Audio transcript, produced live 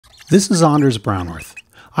This is Anders Brownworth.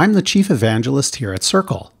 I'm the Chief Evangelist here at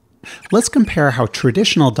Circle. Let's compare how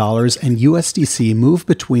traditional dollars and USDC move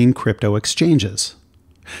between crypto exchanges.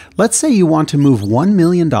 Let's say you want to move $1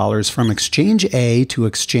 million from exchange A to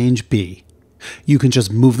exchange B. You can just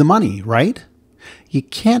move the money, right? You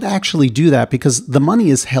can't actually do that because the money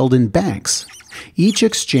is held in banks. Each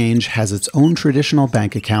exchange has its own traditional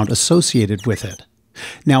bank account associated with it.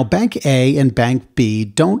 Now, Bank A and Bank B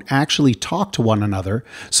don't actually talk to one another,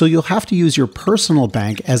 so you'll have to use your personal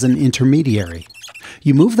bank as an intermediary.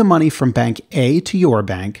 You move the money from Bank A to your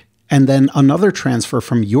bank, and then another transfer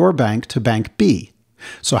from your bank to Bank B.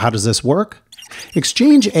 So how does this work?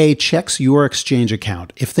 Exchange A checks your exchange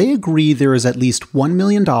account. If they agree there is at least $1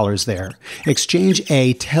 million there, Exchange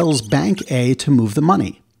A tells Bank A to move the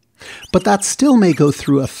money. But that still may go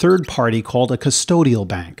through a third party called a custodial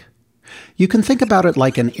bank. You can think about it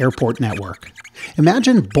like an airport network.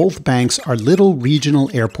 Imagine both banks are little regional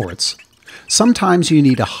airports. Sometimes you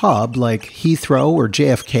need a hub like Heathrow or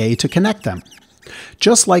JFK to connect them.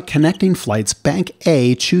 Just like connecting flights, Bank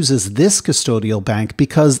A chooses this custodial bank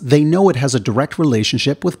because they know it has a direct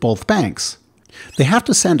relationship with both banks. They have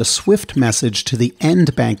to send a SWIFT message to the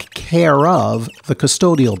end bank care of the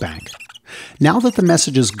custodial bank. Now that the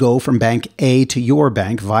messages go from Bank A to your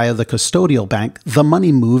bank via the custodial bank, the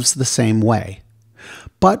money moves the same way.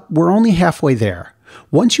 But we're only halfway there.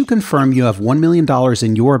 Once you confirm you have $1 million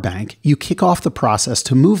in your bank, you kick off the process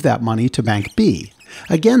to move that money to Bank B.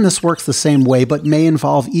 Again, this works the same way, but may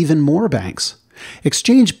involve even more banks.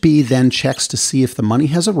 Exchange B then checks to see if the money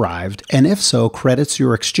has arrived, and if so, credits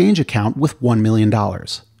your exchange account with $1 million.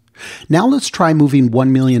 Now let's try moving $1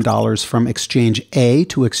 million from Exchange A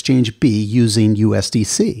to Exchange B using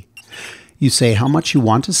USDC. You say how much you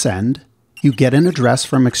want to send, you get an address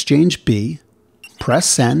from Exchange B, press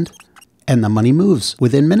send, and the money moves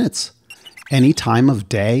within minutes. Any time of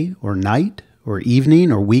day or night or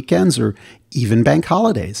evening or weekends or even bank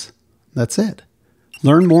holidays. That's it.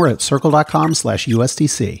 Learn more at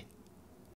circle.com/USDC.